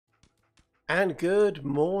And good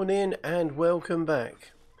morning and welcome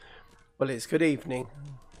back. Well, it's good evening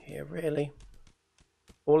here, really.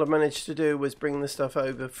 All I managed to do was bring the stuff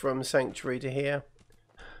over from Sanctuary to here.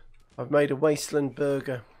 I've made a wasteland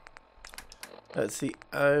burger. That's the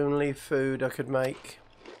only food I could make.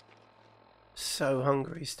 So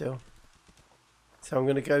hungry still. So I'm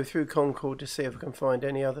going to go through Concord to see if I can find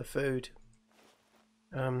any other food.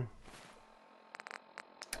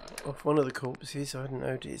 Off one of the corpses, I hadn't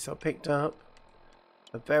noticed, I picked up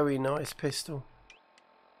a very nice pistol.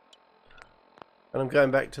 And I'm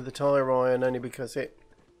going back to the tire iron only because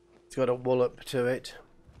it's got a wallop to it.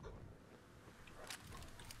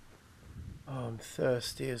 Oh, I'm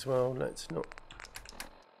thirsty as well. Let's not...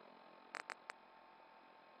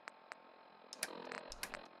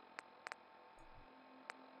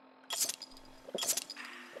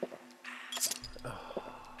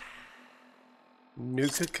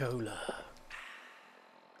 Nuka-Cola.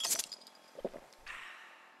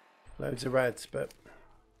 Loads of rads, but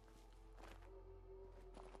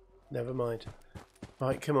never mind.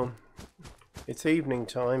 Right, come on. It's evening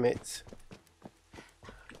time. It's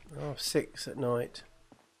 6 at night.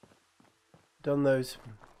 Done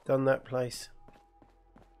that place.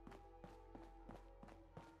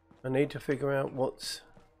 I need to figure out what's...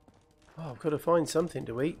 Oh, I've got to find something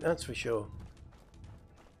to eat, that's for sure.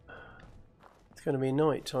 It's going to be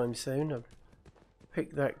night time soon. I've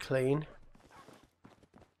picked that clean.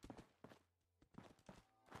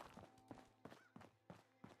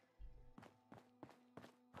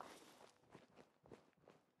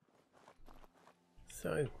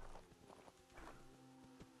 So,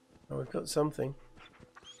 oh, we've got something.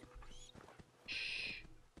 Shh.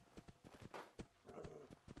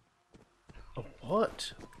 Oh,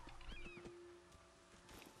 what?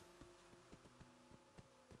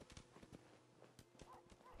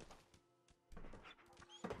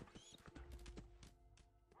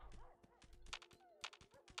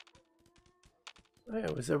 Oh,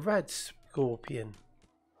 it was a red scorpion.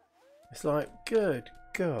 It's like, good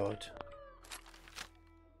God.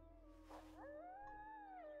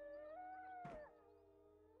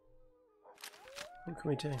 What can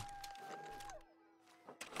we do?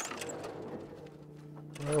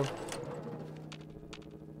 Well,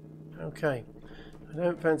 okay. I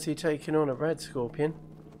don't fancy taking on a red scorpion.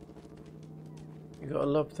 You gotta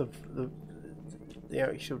love the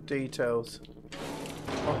actual details.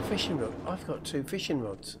 Oh, fishing rod! I've got 2 fishing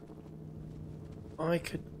rods. I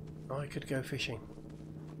could go fishing.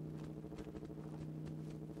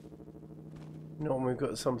 Not when we've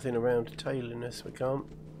got something around tailing us. We can't.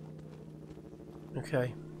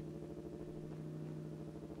 Okay.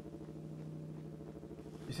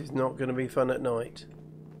 This is not going to be fun at night.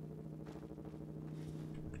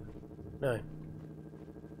 No.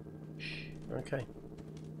 Shh. Okay.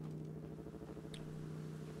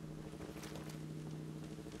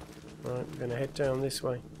 Right, we're going to head down this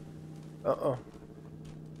way. So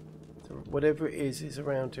whatever it is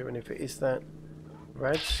around here, and if it is that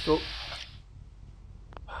rad scorpion.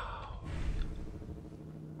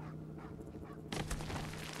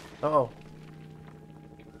 Uh-oh.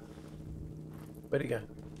 Where'd it go?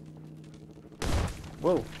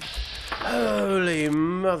 Whoa. Holy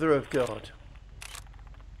mother of God.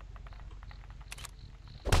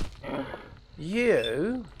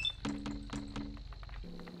 You?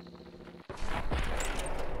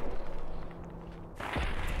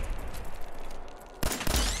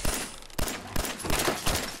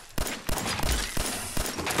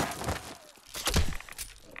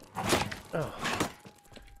 Oh.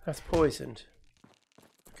 That's poisoned.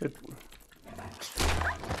 Good.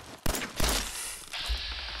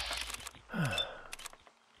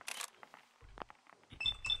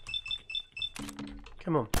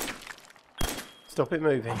 Come on. Stop it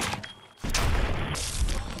moving.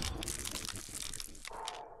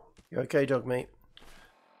 You okay, dog meat?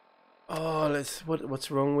 Oh,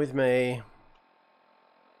 what's wrong with me?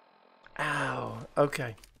 Ow.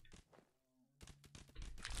 Okay.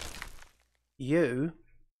 You?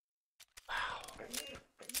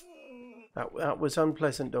 That was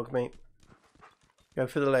unpleasant, dog meat. Go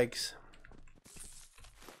for the legs.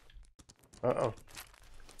 Uh-oh.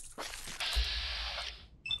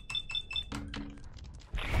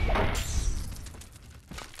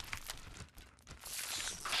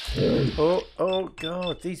 Oh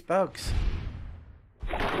God, these bugs.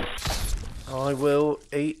 I will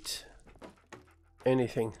eat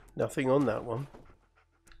anything. Nothing on that one.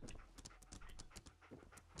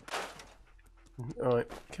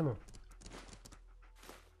 Alright, come on.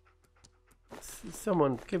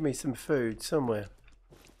 Someone give me some food somewhere.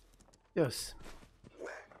 Yes.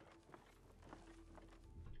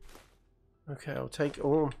 Okay, I'll take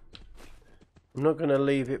all. I'm not going to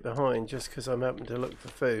leave it behind just because I'm having to look for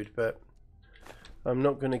food, but I'm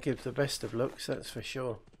not going to give the best of looks, that's for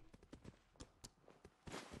sure.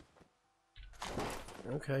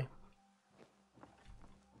 Okay.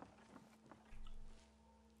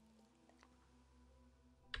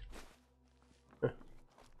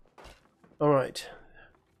 Alright.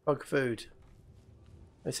 Bug food.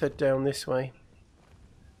 Let's head down this way.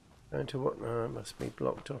 Going to what? No, it must be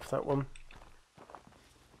blocked off, that one.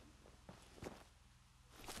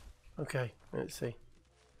 Okay, let's see.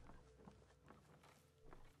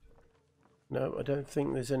 No, I don't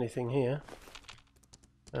think there's anything here.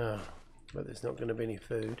 Ah, but there's not going to be any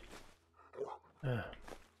food. Ah,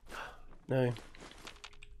 no.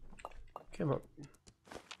 Come on.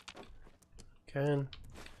 Can.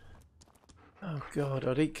 Oh god,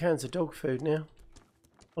 I'd eat cans of dog food now.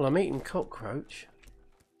 Well, I'm eating cockroach.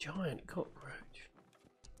 Giant cockroach.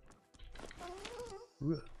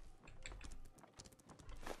 Ugh.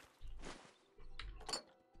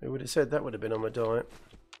 Who would have said that would have been on my diet?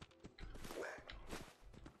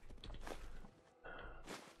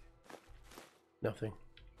 Nothing.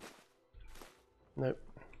 Nope.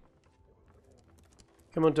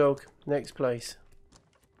 Come on, dog. Next place.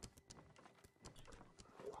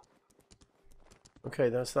 Okay,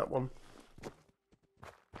 that's that one.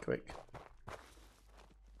 Quick.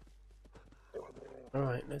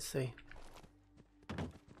 Alright, let's see.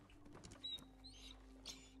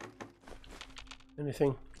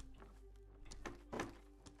 Anything?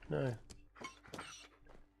 No.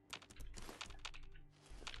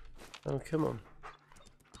 Oh, come on.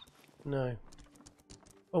 No.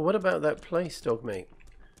 Oh, what about that place, dog meat?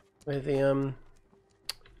 Where the, Oh,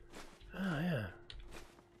 yeah.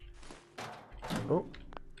 Oh.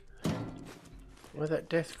 Where that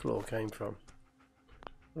death claw came from.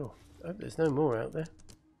 Oh, I hope there's no more out there.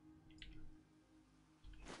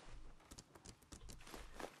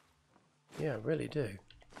 Yeah, I really do.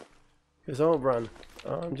 Because I'll run.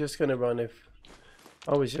 I'm just going to run if...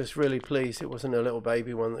 I was just really pleased it wasn't a little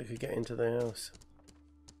baby one that could get into the house.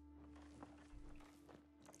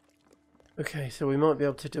 Okay, so we might be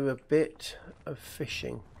able to do a bit of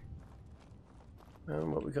fishing.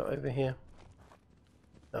 What we got over here?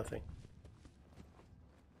 Nothing.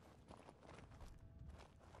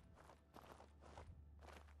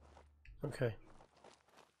 Okay.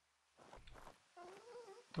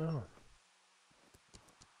 Oh.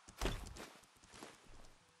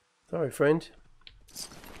 Sorry, friend.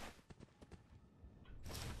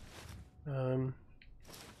 Hang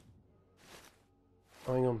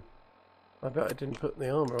on. I bet I didn't put the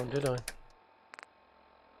armor on, did I?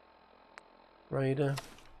 Raider.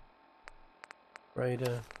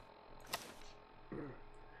 Raider.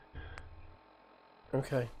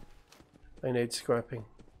 Okay. They need scrapping.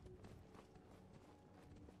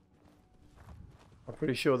 I'm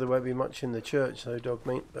pretty sure there won't be much in the church though, dog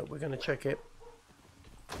meat, but we're going to check it.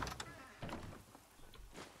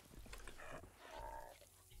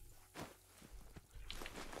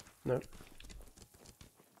 Nope.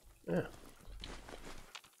 Yeah.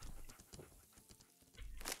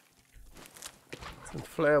 Some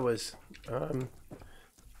flowers. I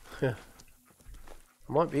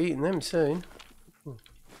might be eating them soon. Ooh.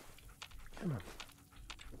 Come on.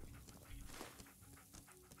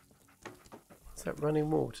 Is that running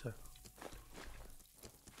water?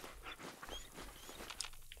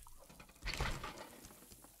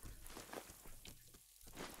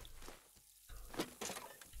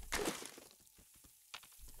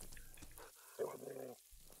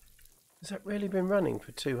 Has that really been running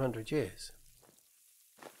for 200 years?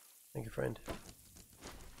 Thank you, friend.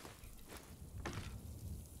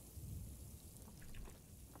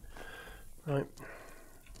 Right.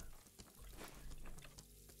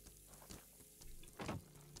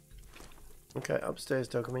 Okay, upstairs,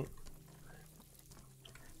 dog meat.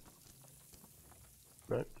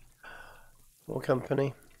 Right. More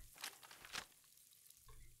company.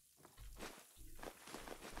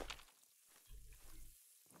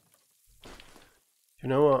 You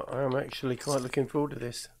know what? I am actually quite looking forward to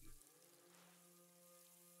this.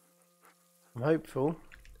 I'm hopeful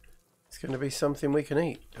it's going to be something we can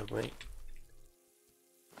eat, dog meat.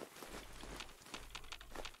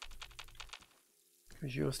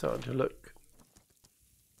 Because you're starting to look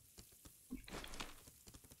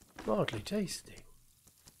mildly tasty.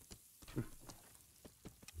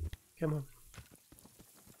 Come on.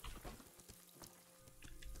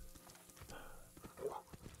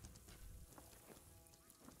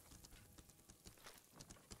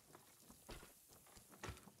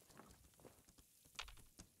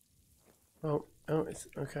 Oh, it's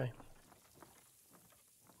okay.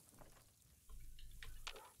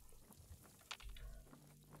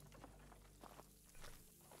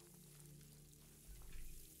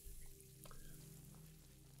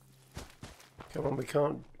 Come on, we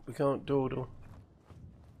can't dawdle.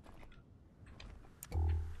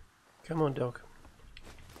 Come on, dog.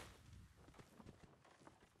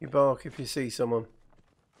 You bark if you see someone.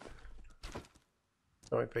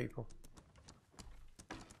 Sorry, people.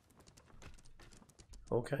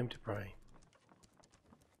 All came to pray.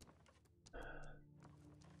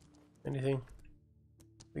 Anything?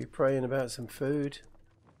 Are you praying about some food?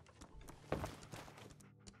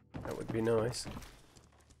 That would be nice.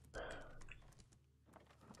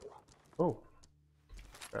 Oh.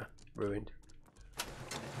 Ah, ruined.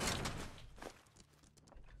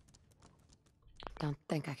 Don't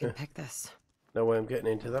think I can pick this. No way I'm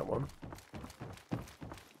getting into that one.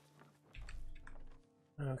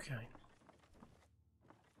 Okay.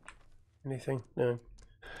 Anything? No.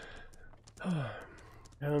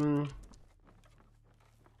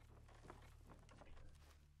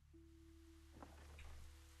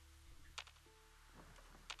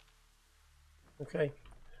 Okay.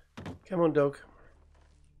 Come on, dog.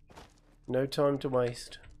 No time to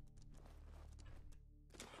waste.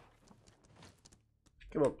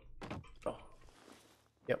 Come on. Oh.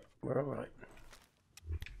 Yep, we're all right.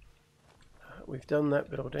 We've done that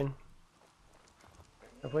building.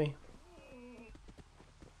 Have we?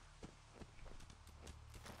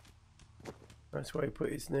 That's where he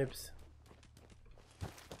put his nibs.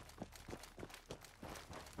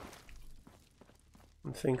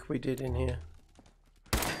 I think we did in here.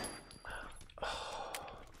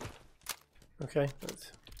 Okay,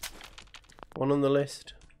 that's one on the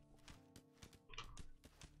list.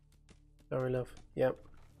 Sorry, love. Yep.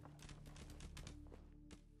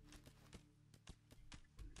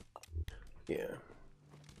 Yeah.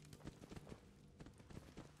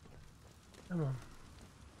 Come on.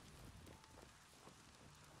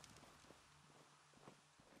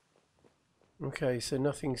 Okay, so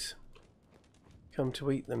nothing's come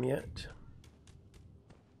to eat them yet.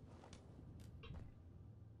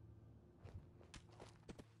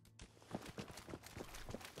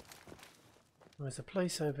 There was a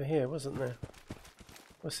place over here, wasn't there?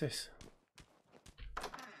 What's this?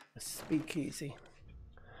 A speakeasy.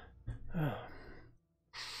 Oh.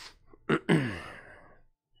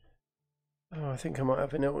 Oh, I think I might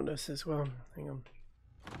have an illness as well. Hang on.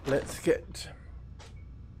 Let's get...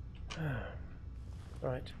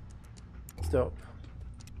 Right. Stop.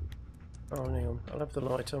 Oh, hang on. I'll have the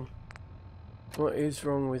light on. What is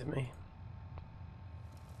wrong with me?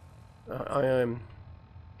 I am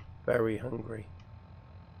very hungry.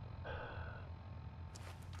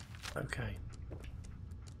 Okay.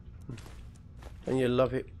 And you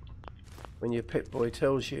love it when your pit boy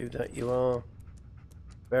tells you that you are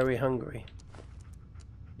very hungry.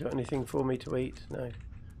 Got anything for me to eat? No. Is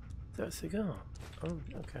that a cigar? Oh,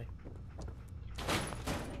 okay.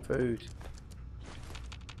 Food.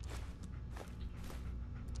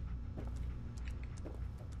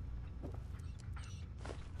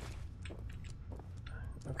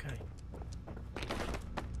 Okay.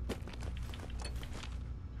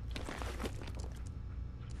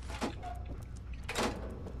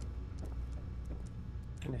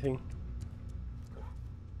 Anything?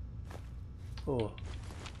 Oh.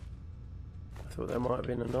 I thought there might have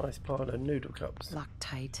been a nice pile of noodle cups. Locked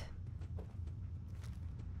tight.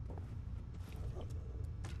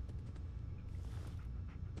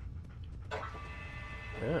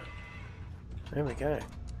 Yeah. There we go.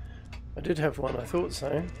 I did have one, I thought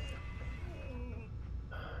so.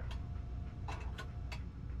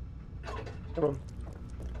 Come on.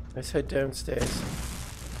 Let's head downstairs.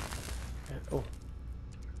 Oh.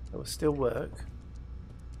 That will still work.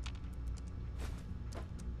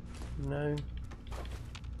 No.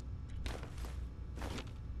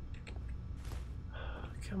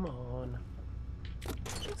 Come on.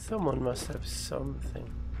 Someone must have something.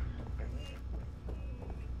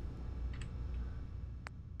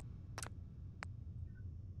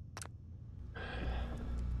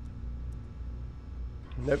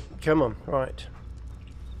 Nope, come on, right.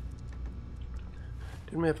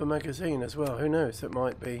 Didn't we have a magazine as well? Who knows, it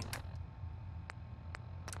might be.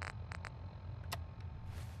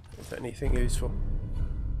 Is that anything useful?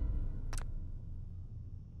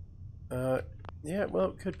 Yeah, well,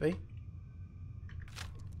 it could be.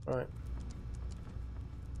 Right.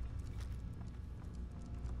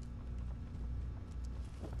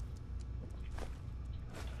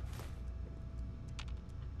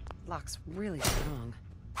 Lock's really strong.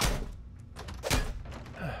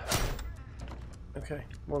 Okay,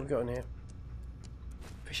 what have we got in here?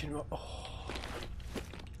 Fishing rod. Oh.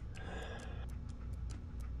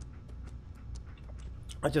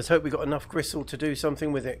 I just hope we got enough gristle to do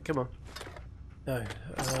something with it. Come on. No.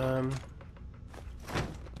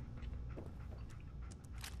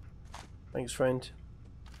 Thanks, friend.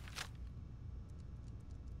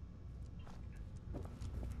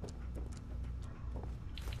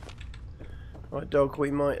 Right, dog, we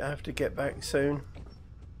might have to get back soon.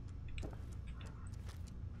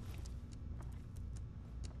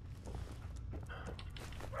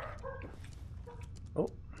 Oh.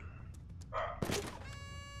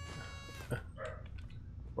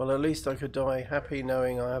 Well, at least I could die happy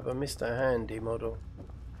knowing I have a Mr. Handy model.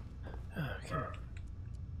 Oh, come on.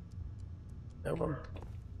 No one.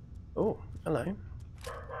 Oh, hello.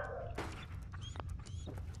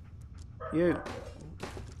 You.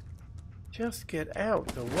 Just get out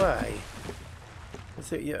the way.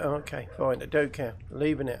 Is it you? Oh, okay, fine. I don't care.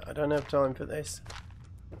 Leaving it. I don't have time for this.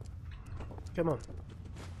 Come on.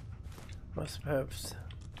 Must have.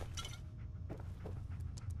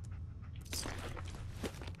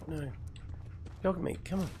 No. Dog meat,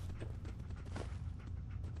 come on.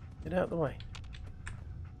 Get out the way.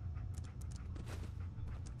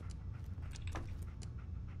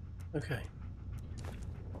 Okay.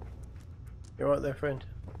 You're right there, friend.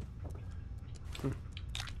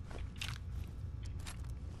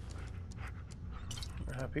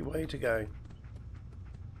 A happy way to go.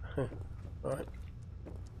 Right.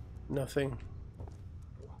 Nothing.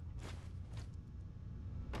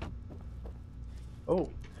 Oh,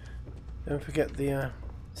 don't forget the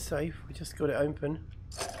safe. We just got it open.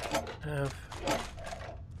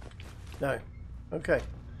 No. Okay.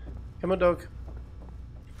 Come on, dog.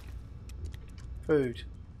 Food.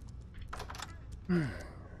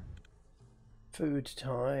 Food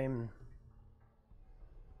time.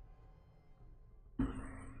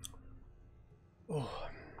 Oh.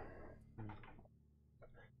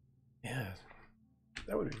 Yeah.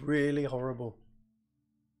 That would be really horrible.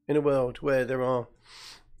 In a world where there are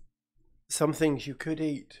some things you could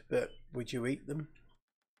eat, but would you eat them?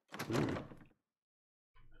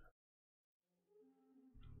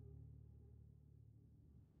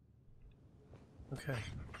 Okay.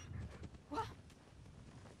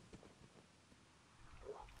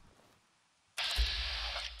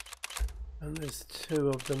 And there's two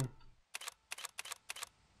of them.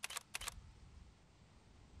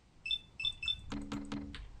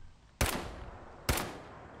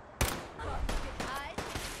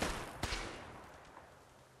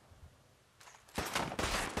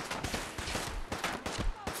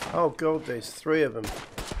 Oh god, there's three of them.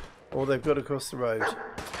 Or they've got across the road.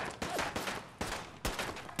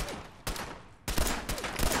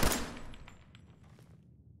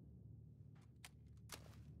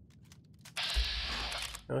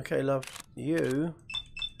 Okay, love. You.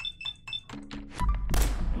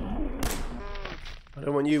 I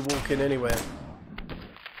don't want you walking anywhere.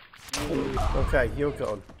 Okay, you're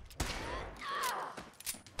gone.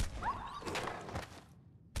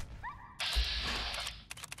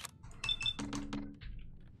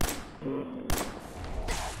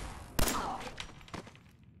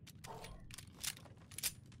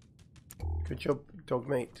 Good job, dog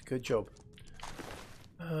mate. Good job.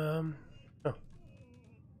 Oh.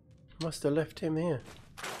 Must have left him here.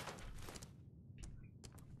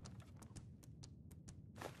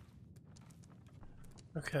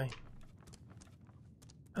 Okay.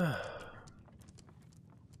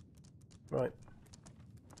 Right.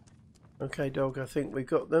 Okay, dog, I think we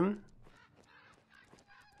got them.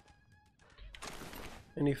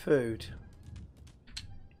 Any food?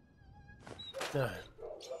 No.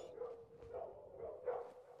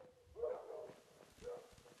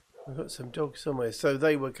 We've got some dogs somewhere. So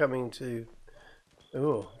they were coming to...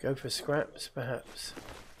 Oh, go for scraps, perhaps.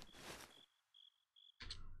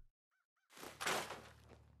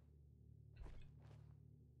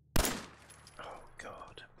 Oh,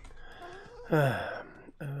 God.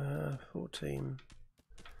 14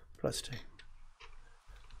 plus 2.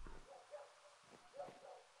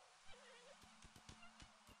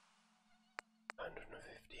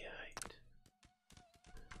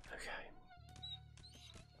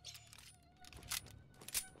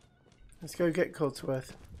 Let's go get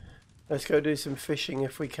Codsworth. Let's go do some fishing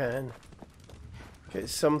if we can. Get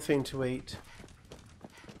something to eat.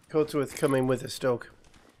 Codsworth, come in with us, dog.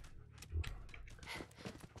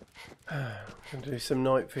 We'll do some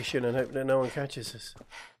night fishing and hope that no one catches us.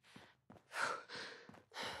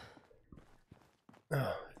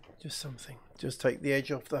 Oh, just something. Just take the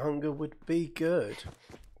edge off the hunger would be good.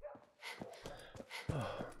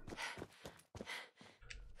 Oh.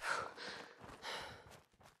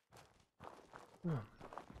 Oh.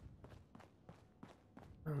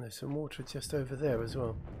 And there's some water just over there as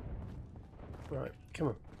well. Right,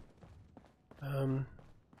 come on.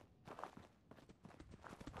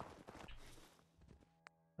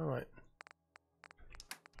 Alright.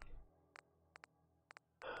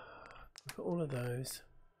 put all of those.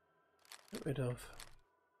 Get rid of.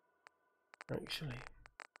 Actually.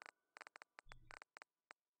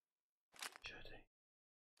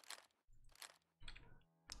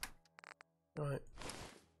 Right.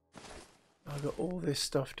 I've got all this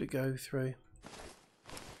stuff to go through.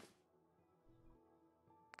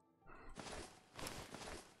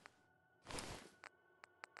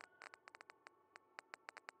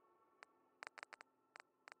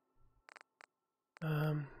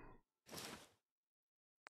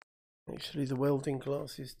 Actually, the welding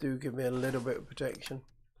glasses do give me a little bit of protection.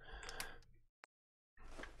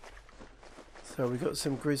 So we got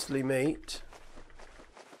some grizzly meat.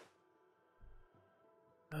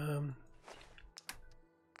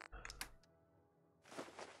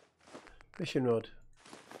 Fishing rod.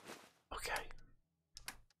 Okay.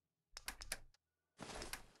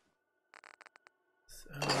 So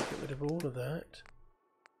get rid of all of that.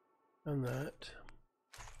 And that.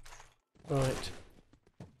 Right.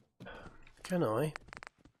 Can I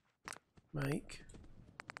make...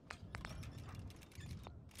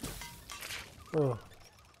 Oh.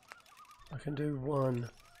 I can do one.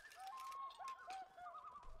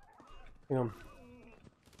 Hang on.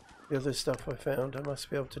 The other stuff I found, I must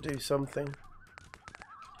be able to do something.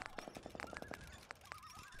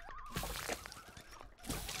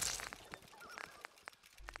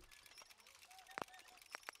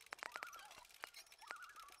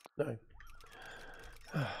 No.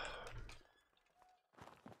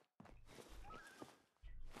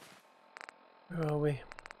 Where are we?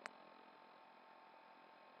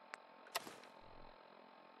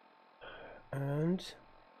 And...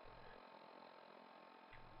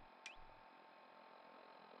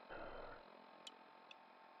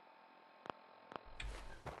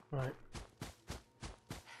 Right.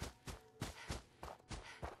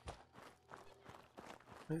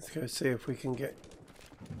 Let's go see if we can get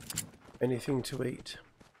anything to eat.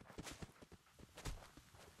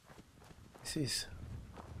 This is...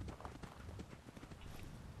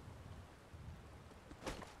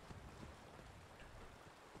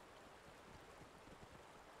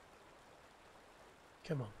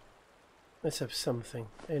 Come on. Let's have something.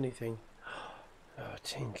 Anything. Oh,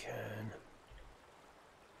 tin can.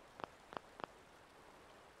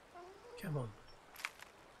 Come on.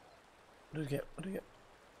 What do we get? What do we get?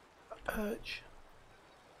 A perch.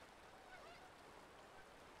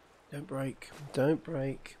 Don't break. Don't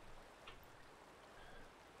break.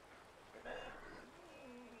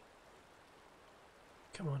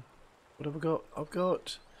 Come on. What have I got? I've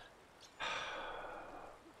got...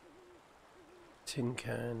 tin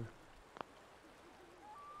can.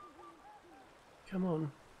 Come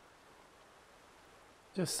on.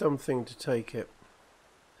 Just something to take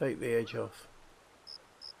the edge off.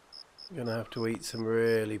 I'm gonna have to eat some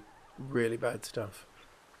really, really bad stuff.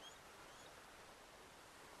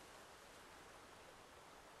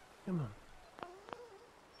 Come on.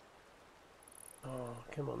 Oh,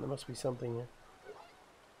 come on, there must be something here.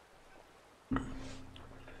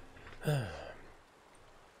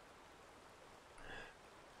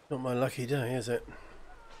 Not my lucky day, is it?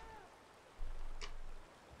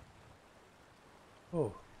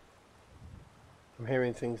 Oh. I'm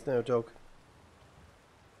hearing things now, dog.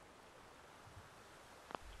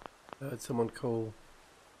 I heard someone call.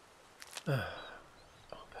 Oh,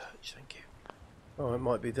 perch, thank you. Oh, it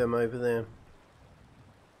might be them over there.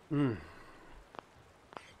 Hmm.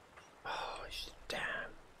 Oh, damn.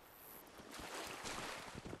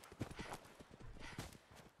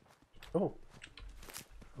 Oh.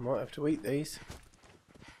 I might have to eat these.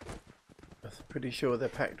 I'm pretty sure they're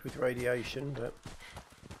packed with radiation, but...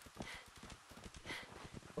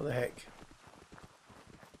 what the heck?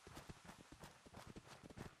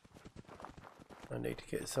 I need to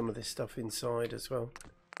get some of this stuff inside as well.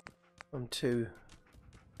 I'm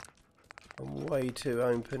way too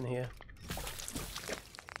open here.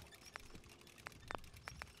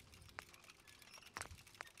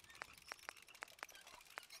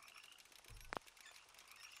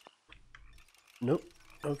 Nope.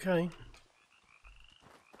 Okay.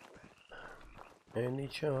 Any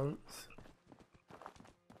chance?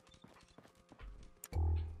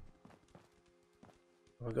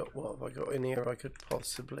 What have I got in here I could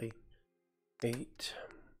possibly eat?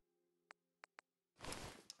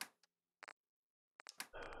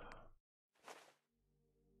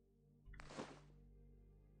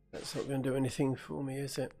 That's not going to do anything for me,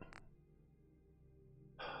 is it?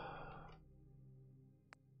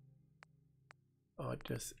 I'd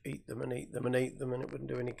just eat them and eat them and eat them and it wouldn't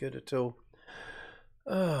do any good at all.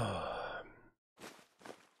 Oh.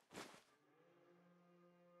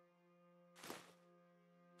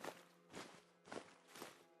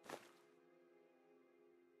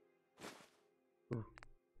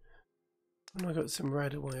 And I got some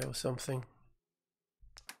red away or something.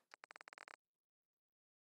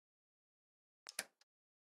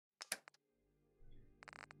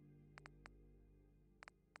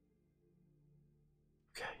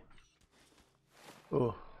 Okay.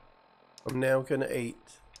 Oh, I'm now going to eat.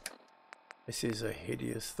 This is a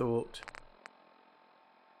hideous thought.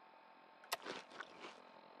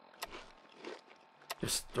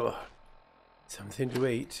 Just something to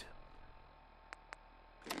eat.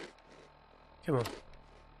 Come on.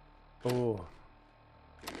 Oh.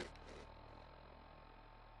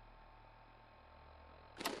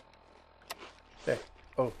 There.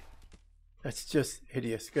 Oh. That's just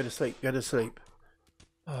hideous. Go to sleep. Go to sleep.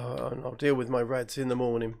 And I'll deal with my rats in the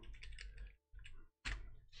morning.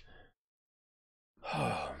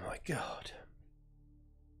 Oh my God.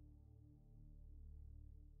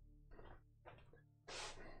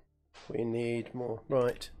 We need more.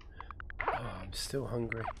 Right. Oh, I'm still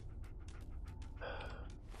hungry.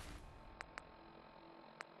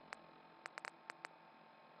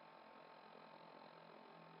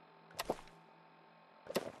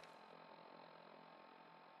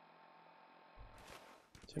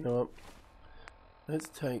 Do you know what? Let's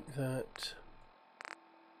take that.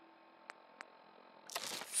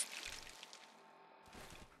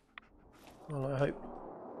 Well, I hope.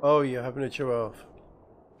 Oh, you're having a giraffe.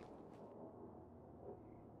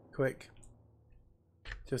 Quick.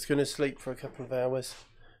 Just gonna sleep for a couple of hours.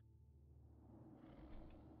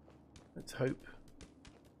 Let's hope.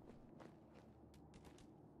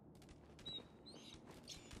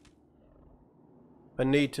 I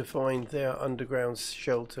need to find their underground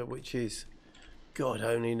shelter, which is, God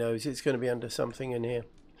only knows, it's going to be under something in here.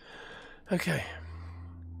 Okay.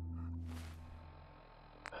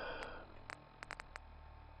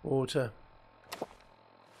 Water.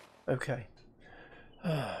 Okay.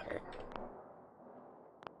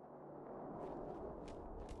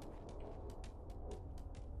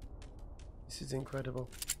 This is incredible.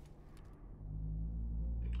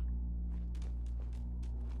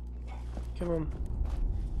 Come on.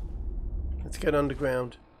 Let's get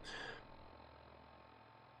underground.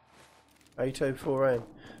 8:04 AM.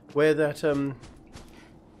 Where that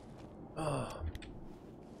oh,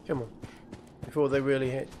 come on. Before they really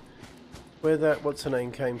hit. Where that what's her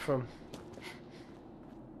name came from.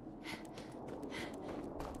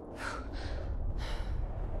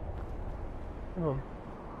 Come on.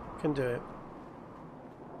 Can do it.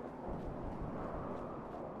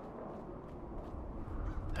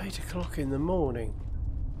 $8 in the morning.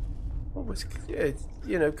 What was,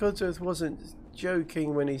 you know, Codsworth wasn't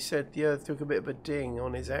joking when he said the Earth took a bit of a ding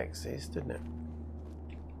on his axis, didn't it?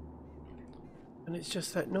 And it's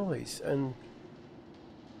just that noise. And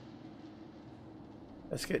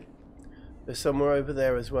let's get. There's somewhere over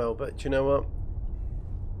there as well. But do you know what?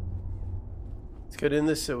 Let's get in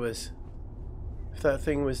the sewers. If that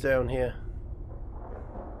thing was down here.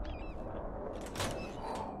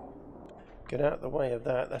 Get out of the way of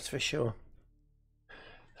that, that's for sure.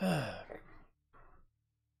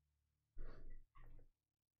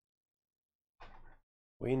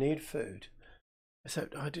 We need food.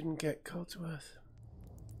 Except I didn't get Codsworth.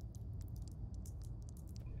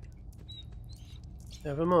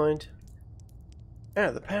 Never mind.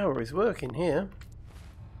 Ah, the power is working here.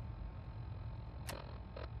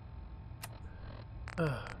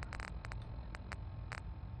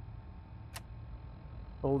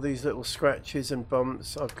 All these little scratches and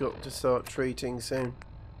bumps I've got to start treating soon.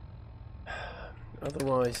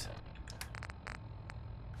 Otherwise,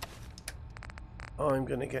 I'm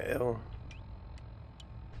going to get ill.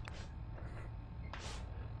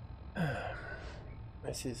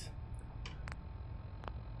 This is...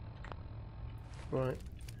 Right.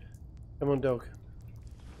 Come on, dog.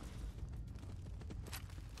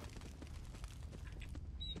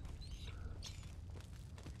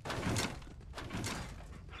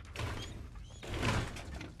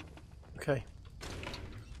 Okay,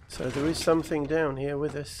 so there is something down here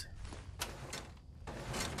with us.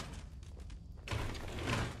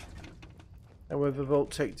 However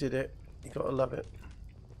Voltec did it, you gotta love it.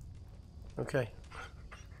 Okay.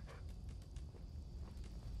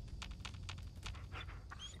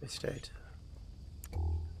 It's dead.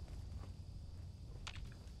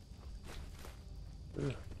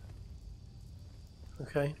 Ooh.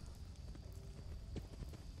 Okay.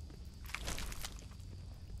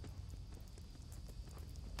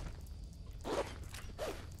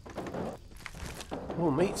 Oh,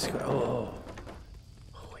 meat scrap. Oh,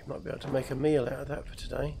 we might be able to make a meal out of that for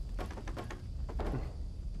today.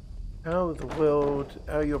 How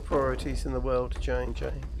your priorities in the world change, eh?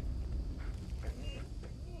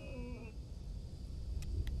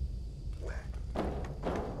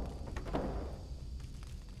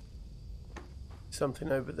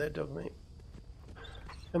 something over there, dog meat.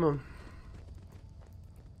 Come on.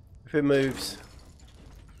 If it moves,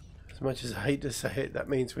 as much as I hate to say it, that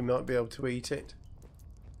means we might be able to eat it.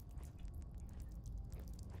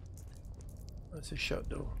 That's a shut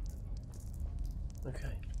door.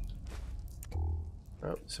 Okay.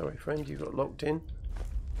 Oh, sorry friend, you got locked in.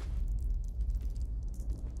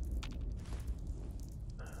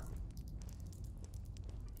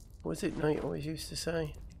 What was it Nate always used to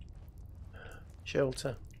say?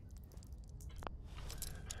 Shelter.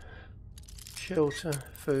 Shelter,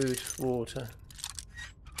 food, water.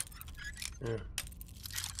 Yeah.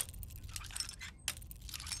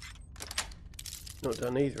 Not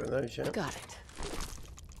done either of those yet. Got it.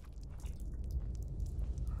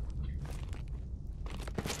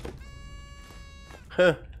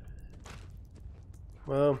 Huh.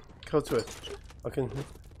 Well, Codsworth.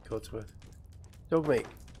 Codsworth. Dog meat.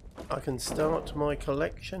 I can start my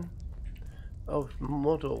collection of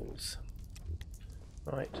models.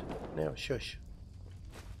 Right, now shush.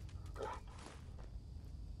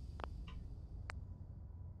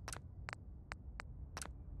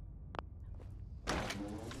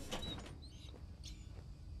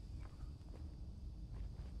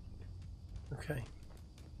 Okay.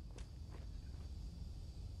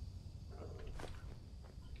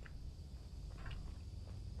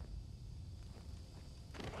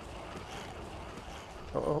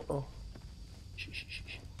 Oh. Shh, shh, shh,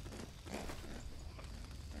 shh.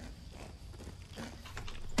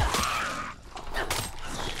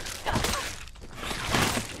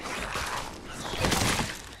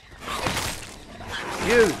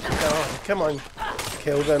 You! Oh, come on.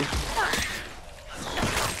 Kill them.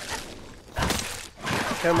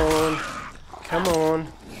 Come on. Come on.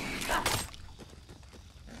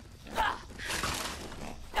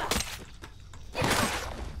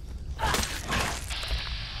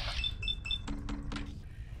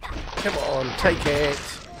 Come on, take it.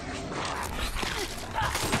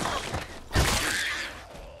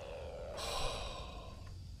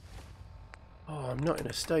 Oh, I'm not in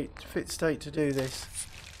a fit state to do this.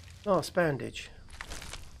 Last bandage.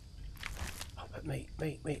 Oh, but meat.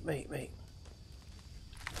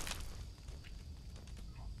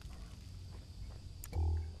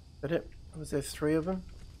 But it was there 3 of them?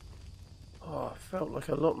 Oh, I felt like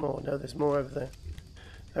a lot more. No, there's more over there.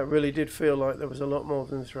 That really did feel like there was a lot more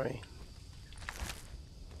than 3.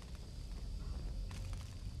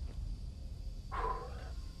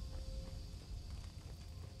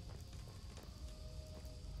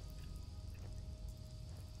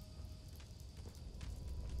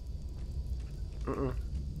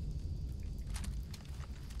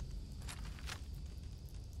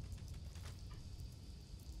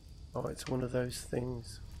 Oh, it's one of those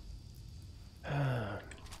things. Oh,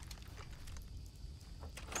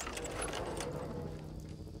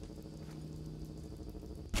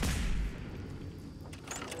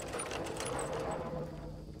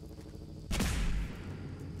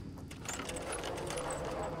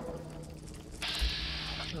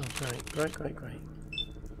 great.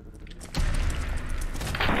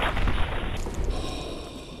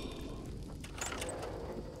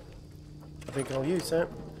 I think I'll use that.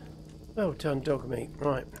 Well done, dog meat.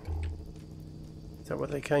 Right. Is that where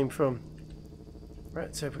they came from?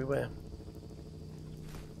 Rats everywhere.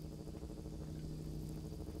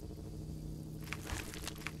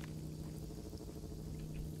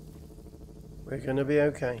 We're gonna be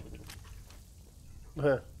okay.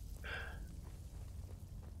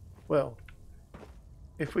 Well,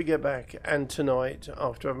 if we get back and tonight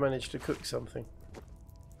after I've managed to cook something.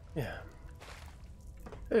 Yeah.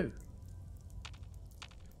 Ooh.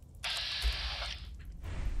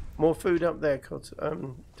 More food up there,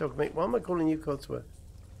 dog meat. Why am I calling you Codsworth?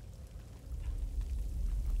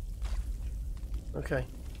 Okay.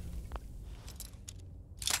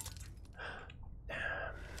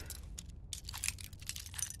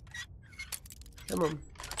 Come on.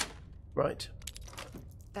 Right.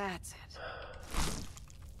 That's it.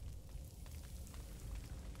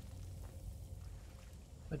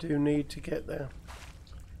 I do need to get there.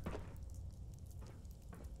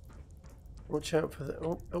 Watch out for that.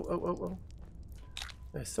 Oh.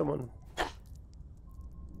 There's someone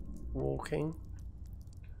walking.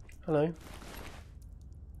 Hello.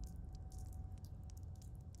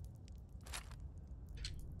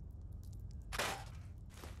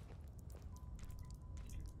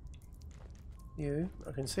 You.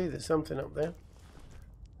 I can see there's something up there.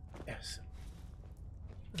 Yes.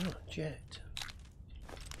 Oh, jet.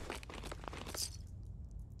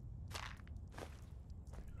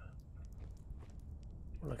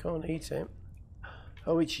 Well, I can't eat it.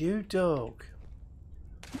 Oh, it's you, dog.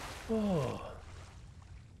 Oh.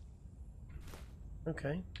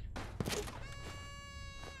 Okay.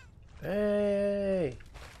 Hey!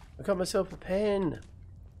 I got myself a pen!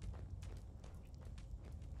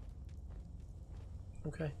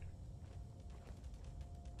 Okay.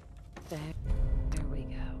 There we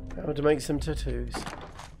go. How to make some tattoos.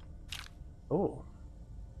 Oh.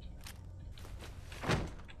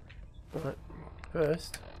 Right.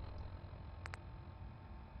 First.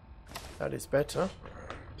 That is better.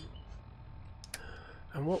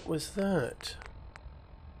 And what was that?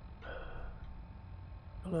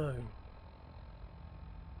 Hello.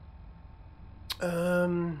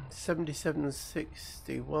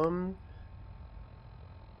 7761.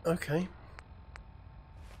 Okay.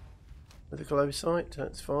 With a glow sight,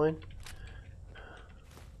 that's fine.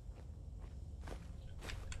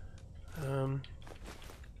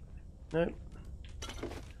 Nope.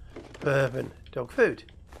 Bourbon. Dog food.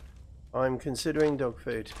 I'm considering dog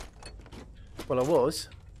food. Well, I was.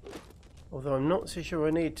 Although I'm not so sure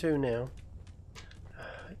I need to now.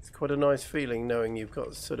 It's quite a nice feeling knowing you've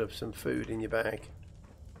got sort of some food in your bag.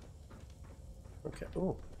 Okay.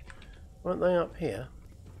 Oh. Weren't they up here?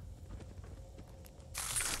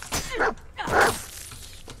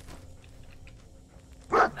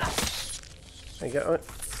 There you go.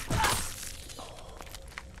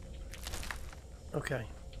 Okay.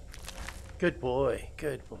 Good boy.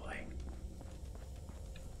 Good boy.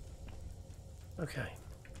 Okay.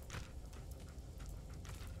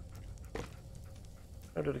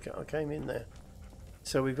 How did I go? I came in there.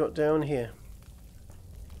 So we've got down here.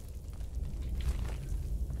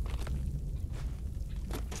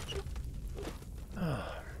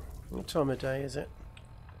 Ah, what time of day is it?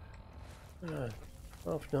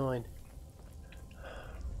 9:30.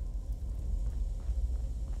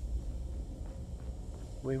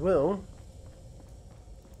 We will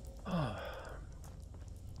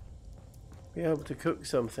be able to cook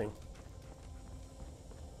something.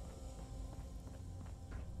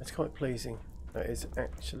 That's quite pleasing. That is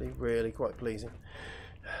actually really quite pleasing.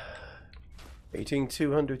 Eating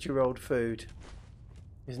 200-year-old food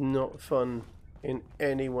is not fun in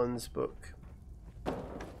anyone's book.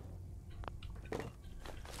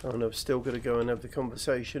 And I've still got to go and have the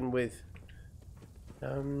conversation with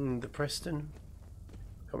the Preston. I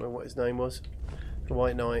can't remember what his name was. The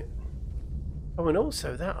White Knight. Oh, and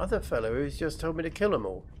also that other fellow who's just told me to kill them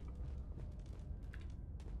all.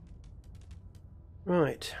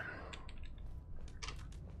 Right.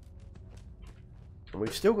 And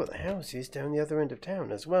we've still got the houses down the other end of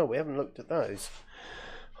town as well. We haven't looked at those.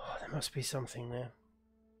 Oh, there must be something there.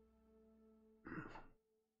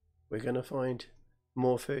 We're going to find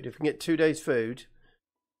more food. If we can get 2 days food,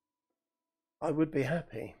 I would be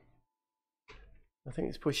happy. I think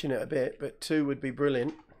it's pushing it a bit, but 2 would be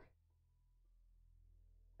brilliant.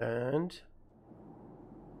 And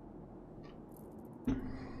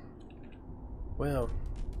well,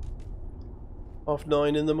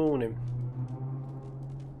 9:30 in the morning.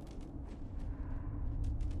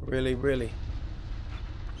 Really, really.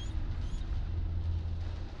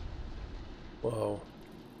 Whoa.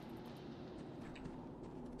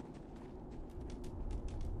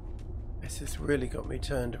 This has really got me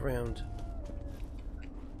turned around.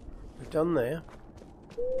 We're done there.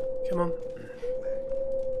 Come on.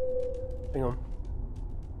 Hang on.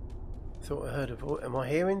 Thought I heard a voice. Am I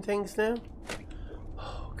hearing things now?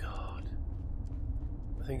 Oh God.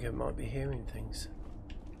 I think I might be hearing things.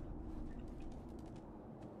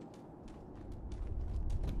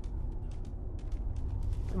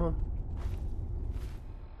 Come on.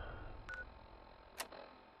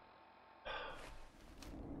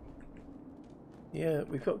 Yeah,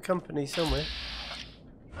 we've got company somewhere.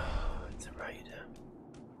 It's a raider.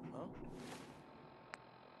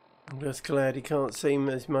 I'm just glad he can't see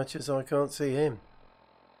me as much as I can't see him.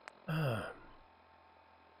 Ah.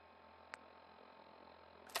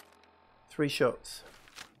 3 shots.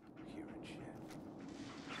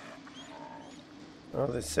 Oh,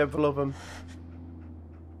 there's several of them.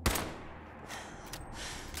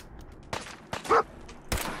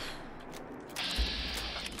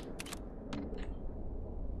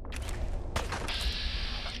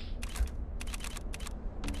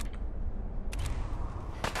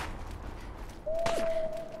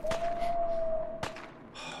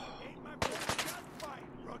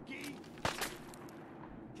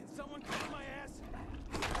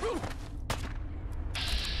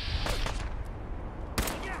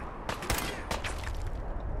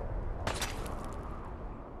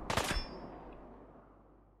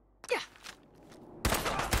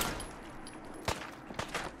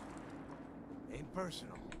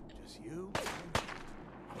 Personal, just you.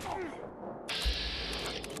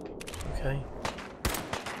 Okay.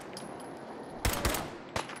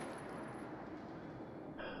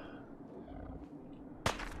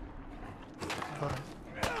 Right.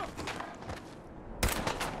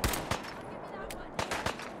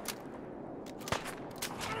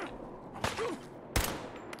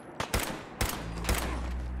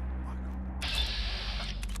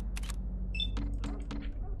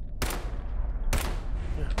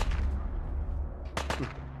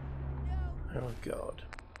 Oh God.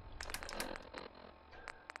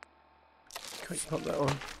 Quick, pop that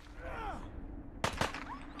on.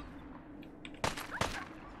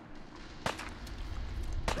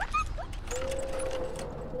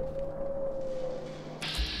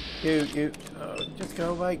 You, oh, just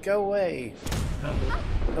go away, go away.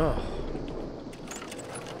 Oh.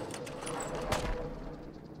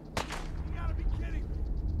 You gotta be kidding me.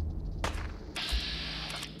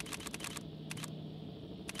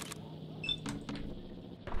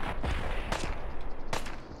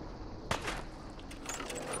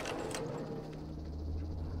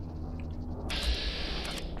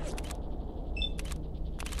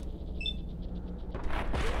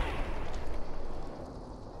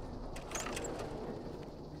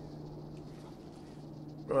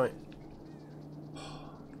 Right.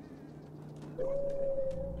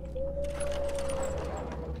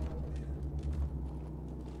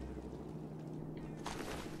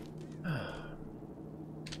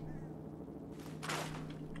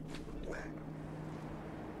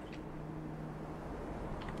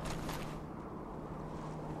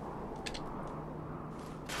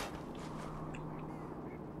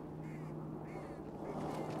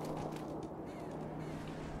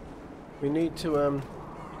 We need to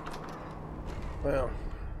well,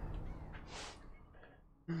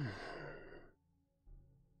 it's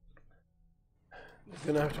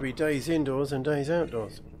going to have to be days indoors and days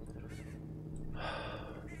outdoors.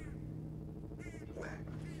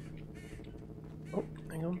 Oh,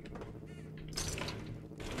 hang on.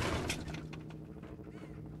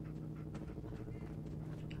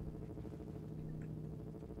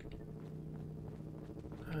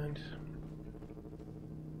 And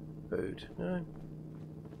food, no.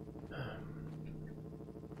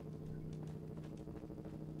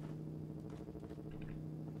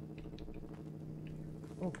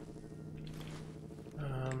 Oh.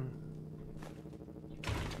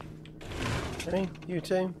 Okay, you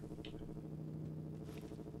two.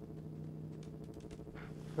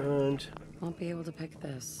 And Won't be able to pick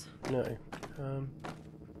this. no.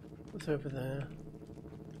 What's over there?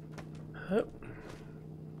 Oh.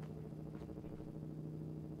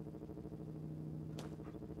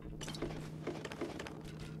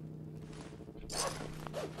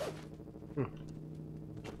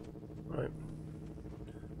 Right.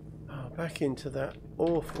 Oh, back into that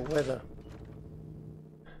awful weather.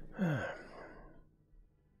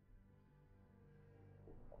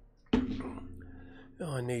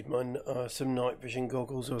 Oh, I need my some night vision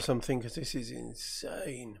goggles or something because this is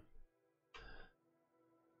insane.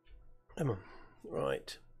 Come on.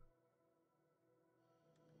 Right.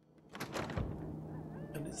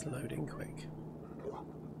 And it's loading quick.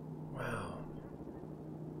 Wow.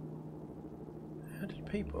 How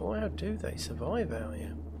do they survive out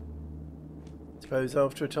here? I suppose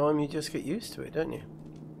after a time you just get used to it, don't you?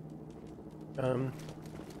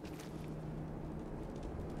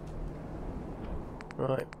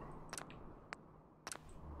 Right.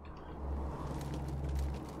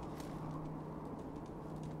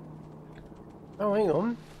 Oh, hang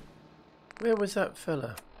on. Where was that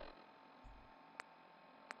fella?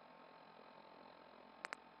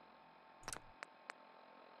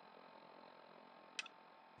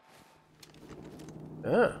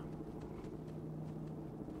 Ah.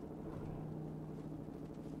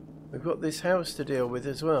 We've got this house to deal with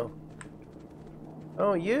as well.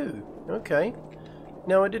 Oh, you. Okay.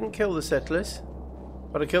 No, I didn't kill the settlers,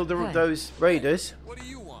 but I killed those raiders. What do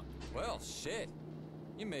you want? Well, shit.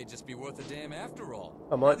 You may just be worth a damn after all.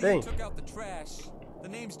 I might be. You took out the trash. The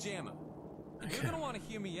name's Jammer. And you're gonna want to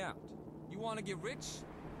hear me out. You want to get rich?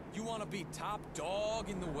 You want to be top dog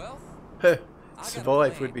in the wealth?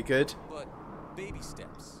 Survive would be good. But baby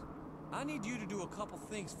steps. I need you to do a couple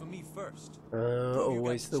things for me first.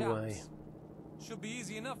 Always the way. Should be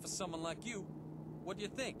easy enough for someone like you. What do you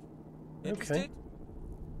think? Okay. Interested?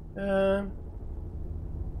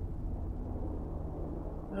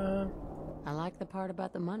 I like the part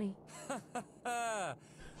about the money.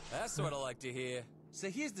 That's what I like to hear. So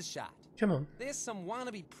here's the shot. Come on. There's some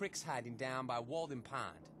wannabe pricks hiding down by Walden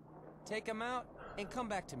Pond. Take them out and come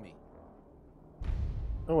back to me.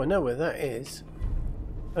 Oh, I know where that is.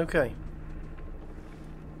 Okay.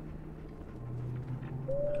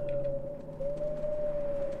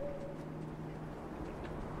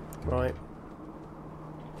 Right.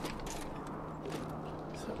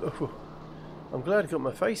 I'm glad I got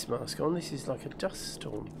my face mask on. This is like a dust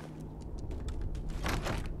storm.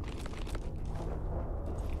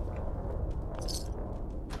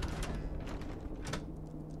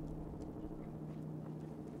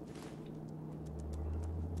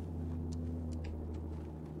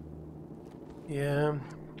 Yeah.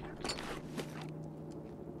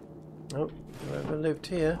 Oh, whoever lived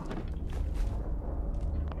here.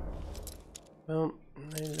 Well,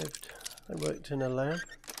 they worked in a lab.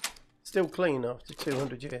 Still clean after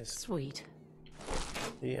 200 years. Sweet.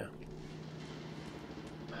 Yeah.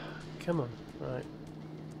 Come on, right.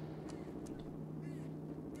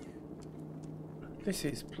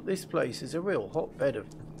 This place is a real hotbed of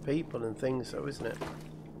people and things, though, isn't it?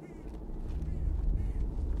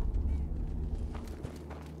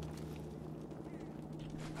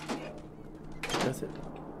 Does it?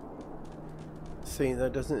 See,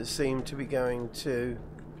 that doesn't seem to be going to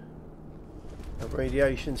a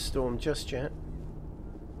radiation storm just yet.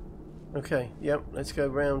 Okay, yep, let's go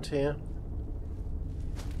round here.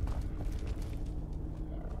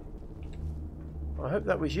 I hope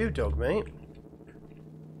that was you, dog mate.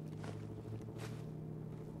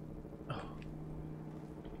 Oh.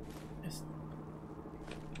 Yes.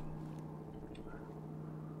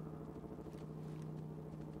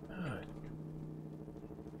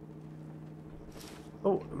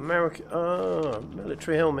 Oh, American. Oh,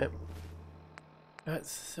 military helmet.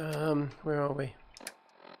 That's where are we?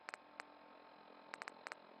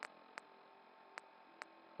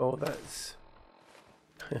 Oh, that's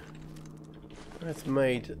that's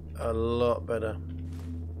made a lot better.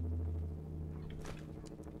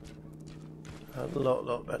 A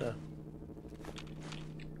lot better.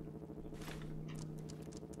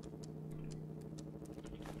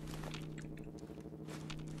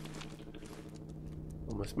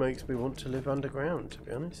 Almost makes me want to live underground, to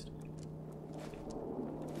be honest.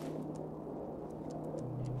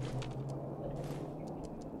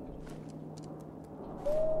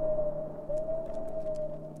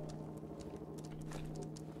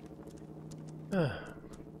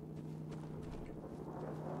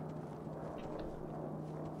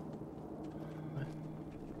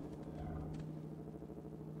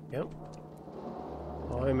 Yep.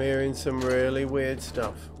 I'm hearing some really weird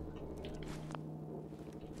stuff.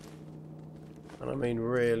 And I mean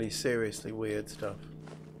really seriously weird stuff.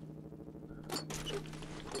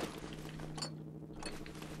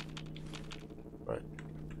 Right.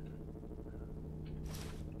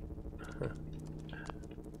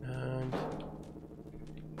 And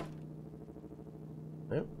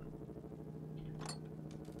nope.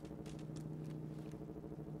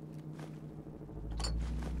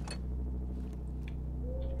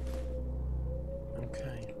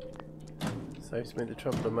 Okay. Saves me the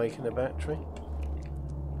trouble of making a battery.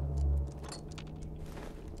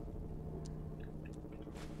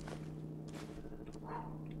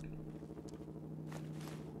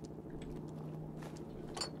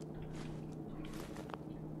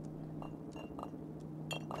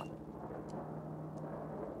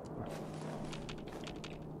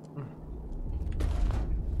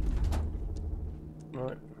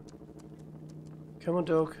 Right. Come on,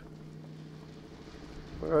 dog.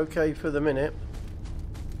 We're okay for the minute.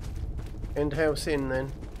 End house in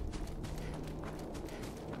then.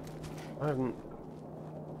 I haven't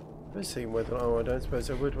seen whether. Oh, I don't suppose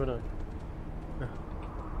I would I?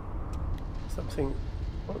 Something.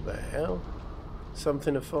 What the hell?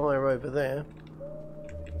 Something afire over there.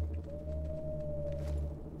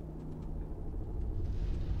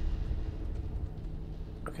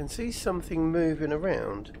 I can see something moving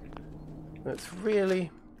around that's really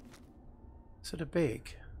sort of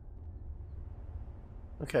big.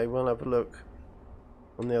 Okay, we'll have a look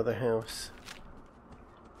on the other house.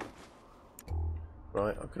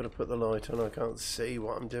 Right, I've got to put the light on. I can't see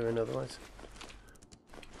what I'm doing otherwise.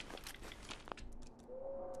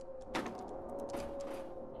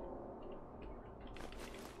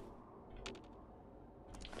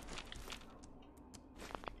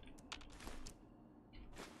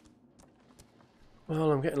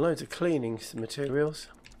 Well, I'm getting loads of cleaning materials.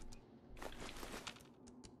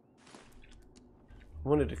 I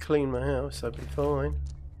wanted to clean my house, I'd be fine.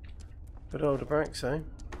 Good old Abraxo.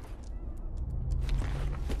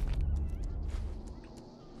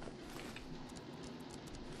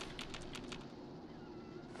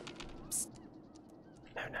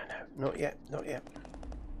 No, not yet, not yet.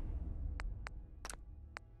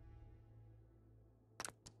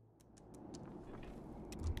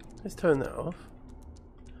 Let's turn that off.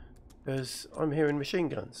 Because I'm hearing machine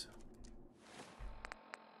guns.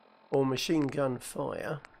 Or machine gun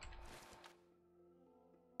fire.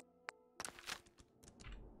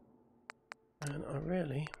 And I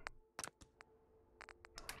really...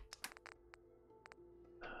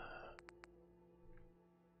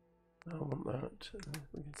 I want that.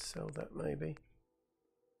 We could sell that maybe.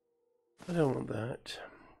 I don't want that.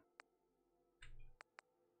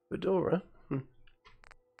 Fedora.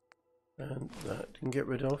 And that can get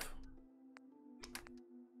rid of.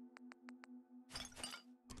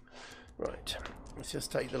 Right. Let's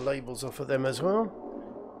just take the labels off of them as well.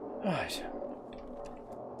 Right.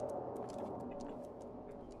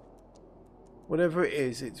 Whatever it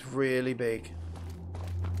is, it's really big.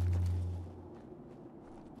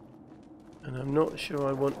 And I'm not sure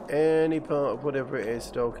I want any part of whatever it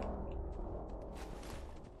is, dog.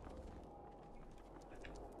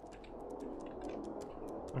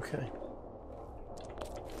 Okay.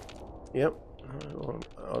 Yep.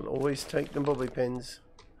 I'll always take the bobby pins.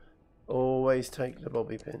 Always take the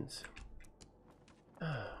bobby pins.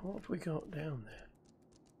 What have we got down there?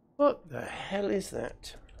 What the hell is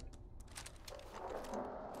that?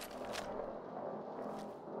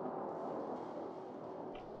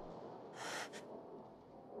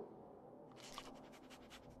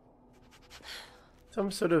 Some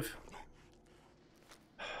sort of...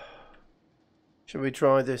 Should we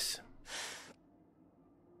try this?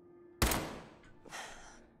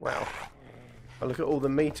 Wow. Oh, look at all the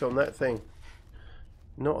meat on that thing.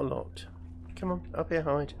 Not a lot. Come on, up here,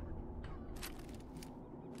 hide.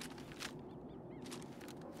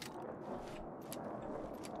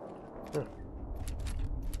 Oh.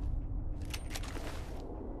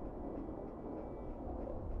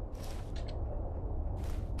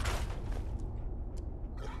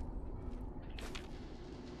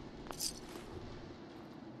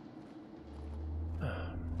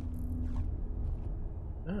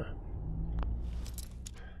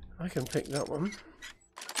 I can pick that one.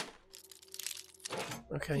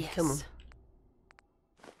 Okay, yes. Come on.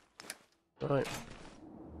 Right.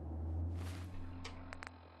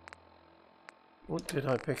 What did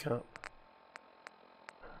I pick up?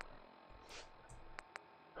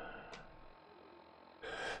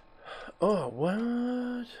 Oh,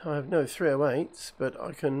 what? I have no 308s, but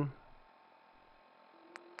I can...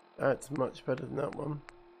 That's much better than that one.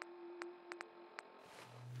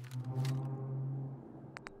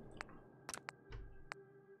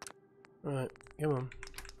 Right, come on.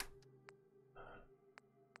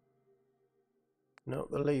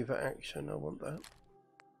 Not the lever action, I want that.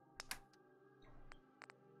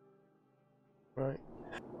 Right.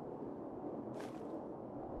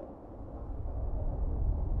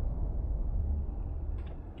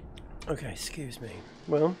 Okay, excuse me.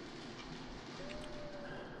 Well,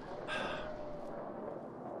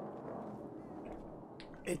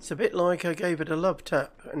 it's a bit like I gave it a love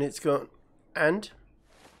tap and it's got and.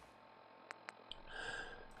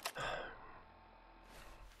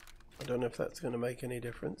 I don't know if that's going to make any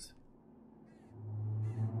difference.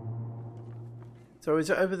 So is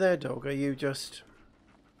it over there, dog? Are you just...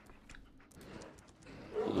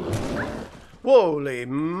 Holy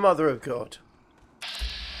mother of God.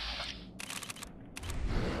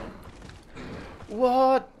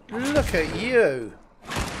 What? Look at you.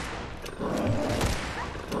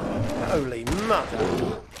 Holy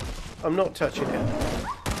mother. I'm not touching it.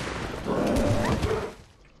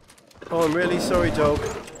 Oh, I'm really sorry, dog.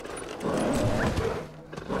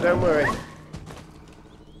 Don't worry.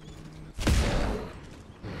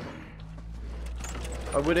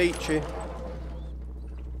 I would eat you.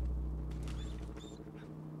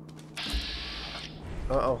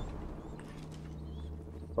 Uh-oh.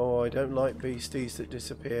 Oh, I don't like beasties that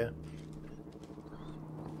disappear.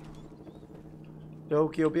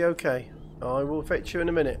 Dog, you'll be okay. I will fetch you in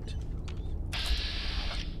a minute.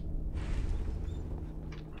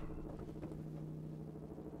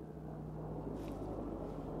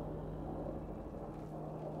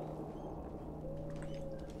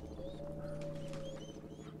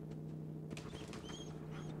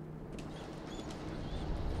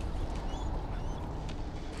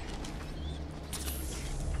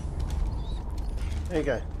 There you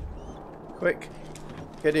go. Quick.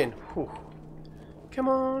 Get in. Whew. Come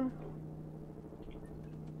on.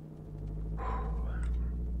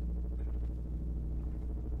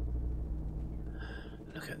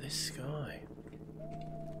 Look at this sky.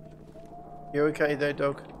 You okay there,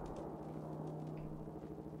 dog?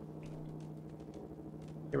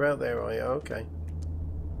 You're out there, are you? Okay.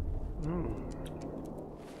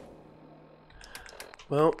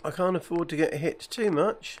 Well, I can't afford to get hit too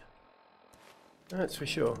much. That's for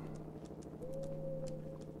sure.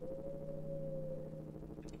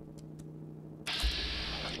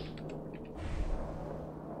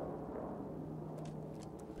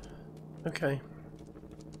 Okay.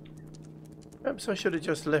 Perhaps I should have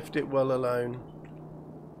just left it well alone.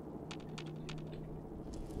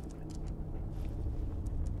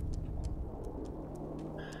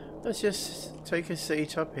 Let's just take a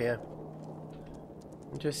seat up here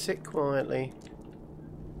and just sit quietly,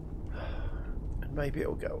 and maybe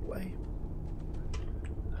it'll go away.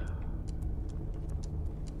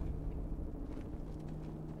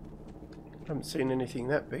 I haven't seen anything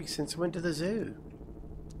that big since I went to the zoo.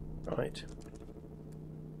 Right.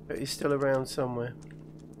 But he's still around somewhere.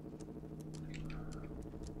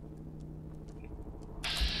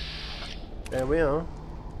 There we are.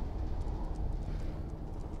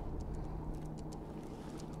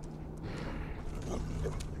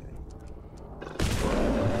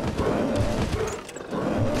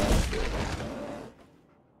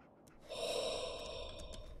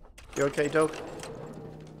 You okay, dog?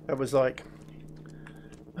 That was like...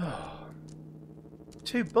 Oh,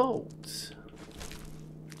 2 bolts.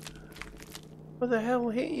 What the hell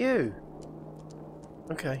hit you?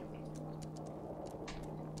 Okay.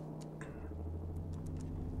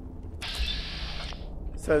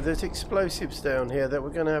 So there's explosives down here that we're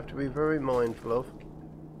going to have to be very mindful of.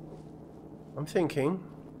 I'm thinking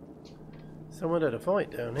someone had a fight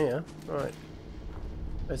down here. Right.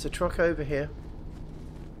 There's a truck over here.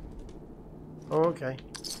 Oh, okay.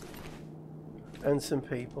 And some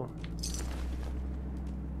people.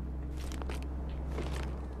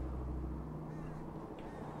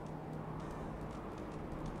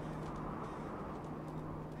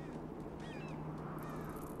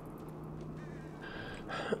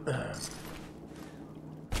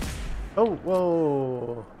 Oh,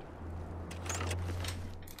 whoa.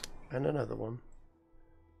 And another one.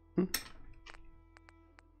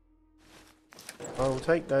 I'll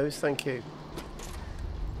take those, thank you.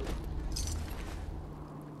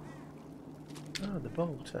 Oh, the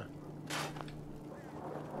bolter.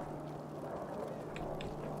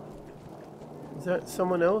 Is that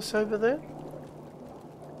someone else over there?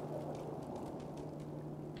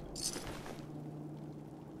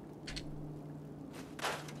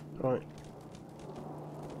 Right.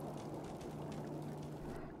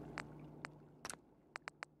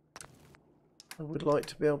 I would like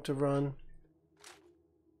to be able to run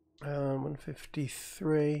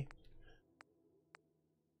 153.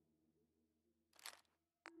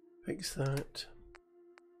 Fix that.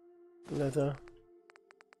 Leather.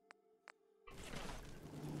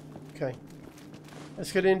 Okay.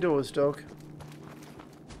 Let's get indoors, dog.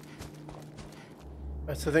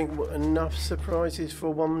 That's, I think, enough surprises for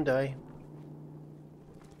one day.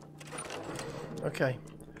 Okay.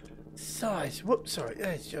 Size. Whoops, sorry.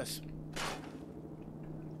 It's just...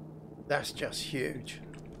 That's just huge.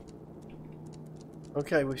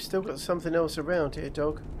 Okay, we've still got something else around here,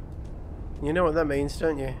 dog. You know what that means,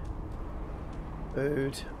 don't you?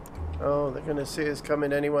 Food. Oh, they're going to see us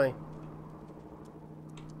coming anyway.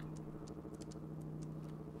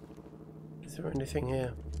 Is there anything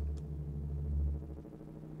here?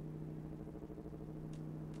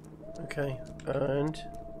 Okay, and...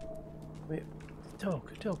 Wait,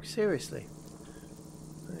 dog, seriously.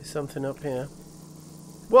 There's something up here.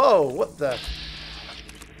 Whoa, what the...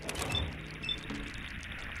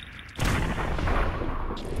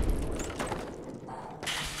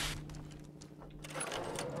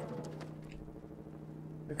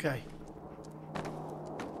 Okay.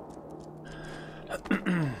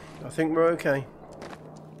 I think we're okay.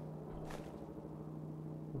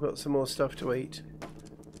 We've got some more stuff to eat.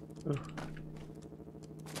 Ooh.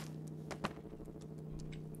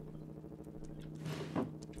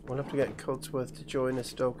 We'll have to get Codsworth to join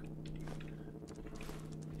us, dog.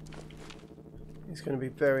 He's going to be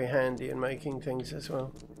very handy in making things as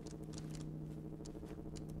well.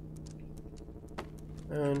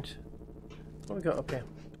 And what we got up here?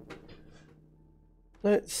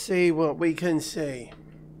 Let's see what we can see.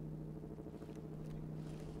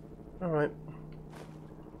 Alright.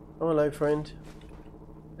 Oh, hello, friend.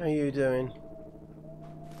 How you doing?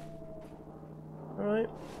 Alright.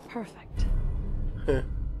 Perfect. Of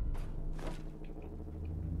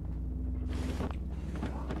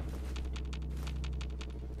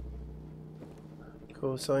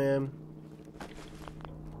course I am.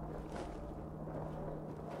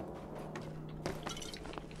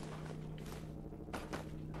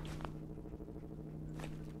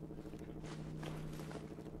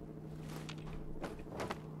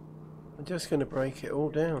 I'm just going to break it all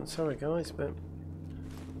down. Sorry guys, but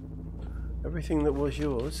everything that was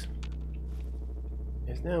yours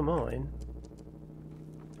is now mine.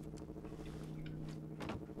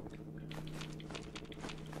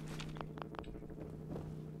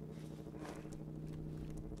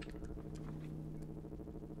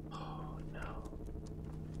 Oh no.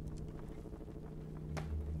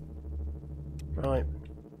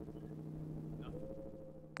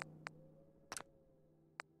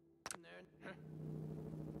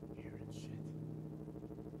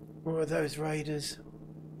 more of those raiders.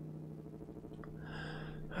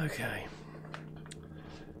 Okay.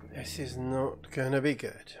 This is not going to be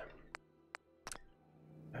good.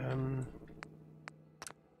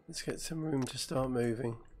 Let's get some room to start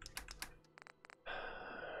moving.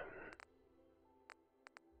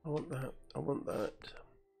 I want that. I want that.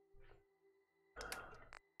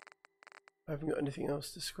 I haven't got anything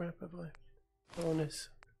else to scrap, have I? Harness.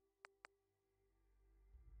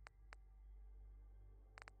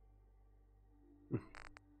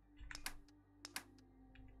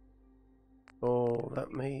 Oh,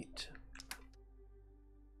 that meat.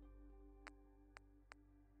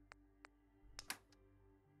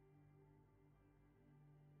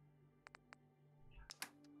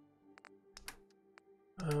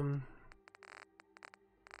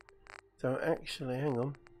 So actually, hang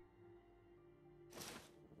on.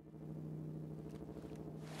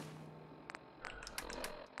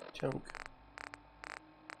 Junk.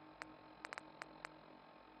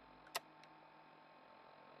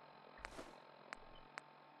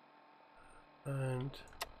 And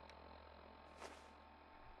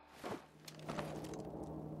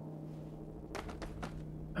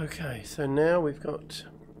okay, so now we've got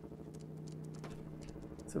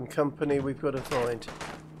some company we've got to find.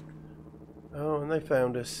 Oh, and they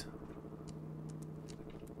found us.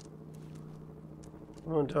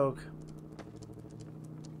 Come on, dog.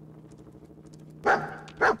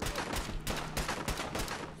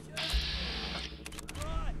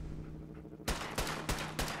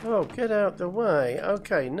 Oh, get out the way.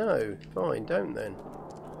 Okay, no. Fine, don't then.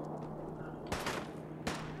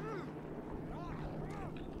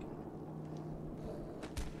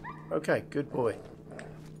 Okay, good boy.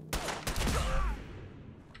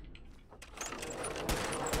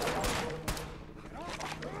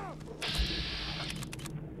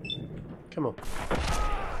 Come on.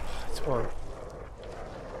 That's one.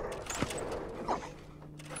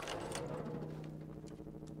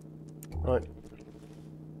 Right.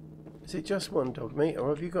 Is it just one dog meat, or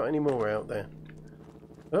have you got any more out there?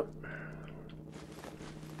 Oh.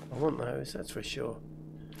 I want those, that's for sure.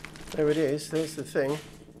 There it is, there's the thing.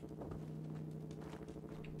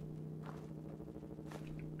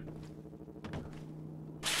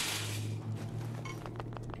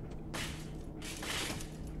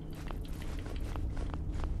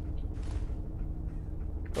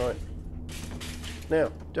 Right.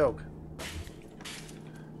 Now, dog.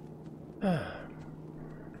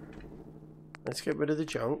 Let's get rid of the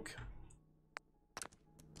junk.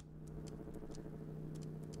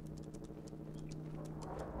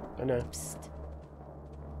 I know. Psst.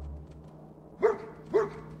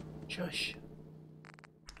 Shush.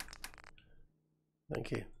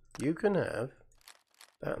 Thank you. You can have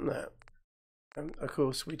that and that. And of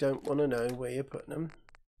course, we don't want to know where you're putting them,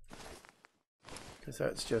 because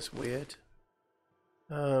that's just weird.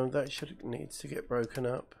 That needs to get broken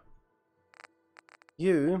up.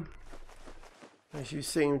 You, as you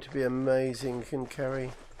seem to be amazing, can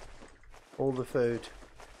carry all the food.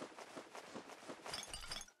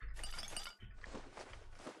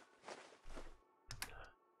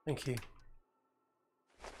 Thank you.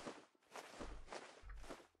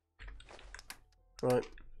 Right.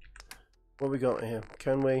 What we got here?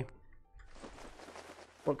 Can we?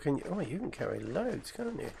 What can you? Oh, you can carry loads,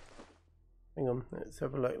 can't you? Hang on. Let's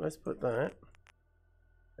have a look. Let's put that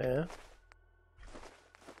there.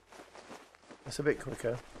 That's a bit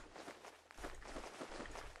quicker.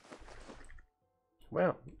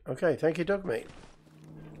 Wow. Okay. Thank you, dog meat.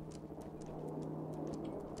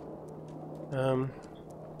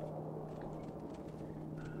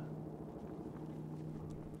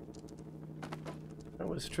 That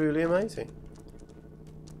was truly amazing.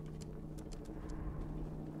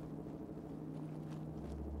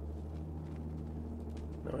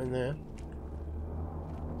 Not in there.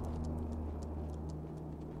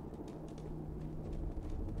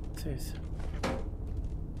 It is.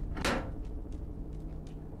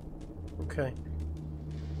 Okay.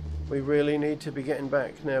 We really need to be getting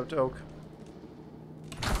back now, dog.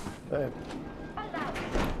 There.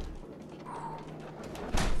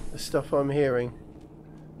 The stuff I'm hearing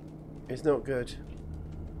is not good.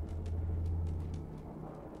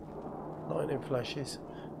 Lightning flashes.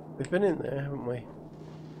 We've been in there, haven't we?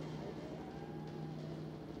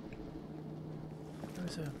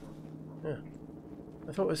 There's a... yeah.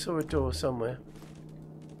 I thought I saw a door somewhere.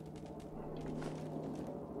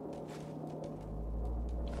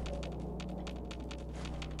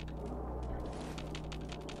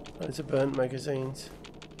 Those are burnt magazines.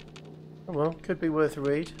 Oh well, could be worth a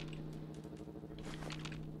read.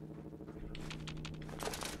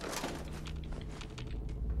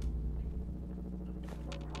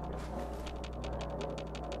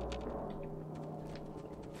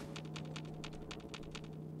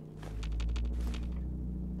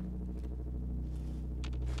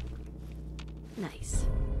 Nice.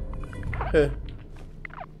 Dear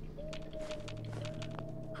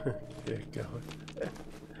God.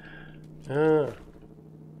 Ah.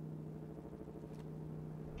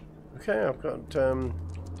 Okay, I've got a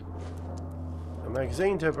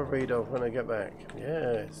magazine to read off when I get back.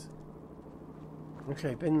 Yes.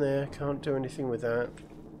 Okay, been there. Can't do anything with that.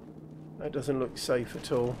 That doesn't look safe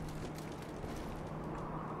at all.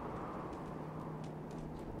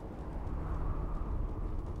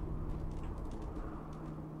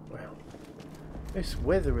 Wow. This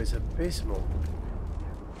weather is abysmal.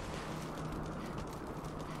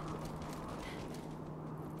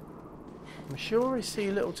 I'm sure I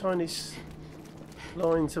see little tiny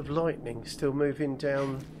lines of lightning still moving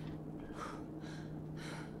down.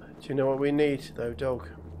 Do you know what we need though, dog?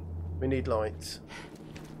 We need lights.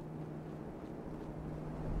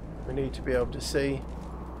 We need to be able to see.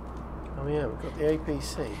 Oh yeah, we've got the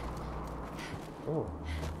APC. Oh.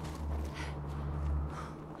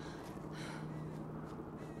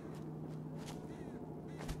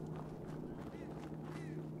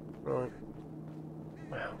 Right.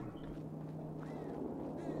 Wow.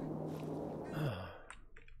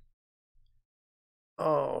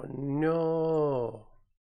 Oh no.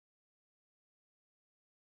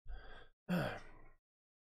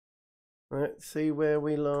 Let's see where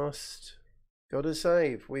we last got a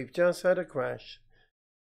save. We've just had a crash.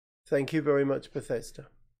 Thank you very much, Bethesda.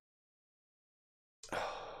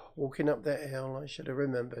 Walking up that hill, I should have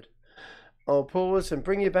remembered. I'll pause and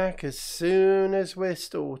bring you back as soon as we're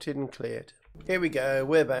sorted and cleared. Here we go,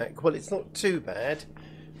 we're back. Well, it's not too bad.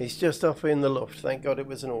 It's just off in the loft. Thank God it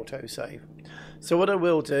was an autosave. So what I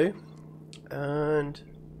will do, and...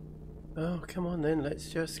 oh, come on then, let's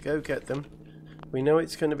just go get them. We know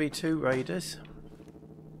it's going to be 2 raiders.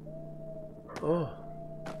 Oh.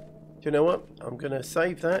 Do you know what? I'm going to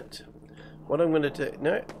save that. What I'm going to do...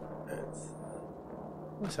 no.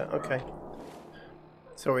 What's that? Okay.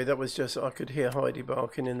 Sorry, that was just... I could hear Heidi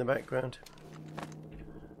barking in the background.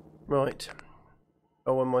 Right.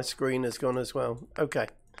 Oh, and my screen has gone as well. Okay.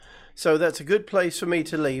 So that's a good place for me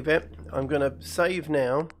to leave it. I'm going to save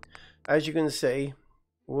now. As you can see...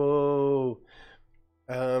 whoa.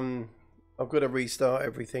 I've got to restart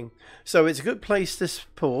everything. So it's a good place to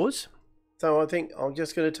pause. So I think I'm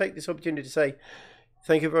just going to take this opportunity to say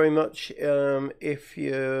thank you very much. If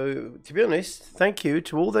you, to be honest, thank you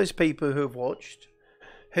to all those people who have watched,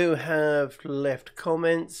 who have left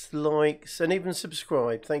comments, likes, and even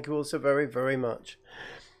subscribed. Thank you all so very, very much.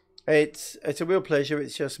 It's a real pleasure.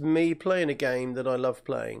 It's just me playing a game that I love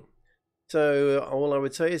playing. So all I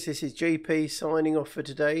would say is this is GP signing off for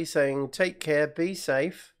today, saying take care, be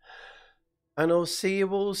safe, and I'll see you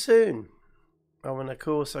all soon. Oh, and of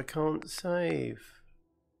course I can't save.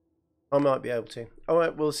 I might be able to.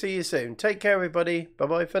 Alright, we'll see you soon. Take care everybody. Bye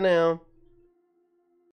bye for now.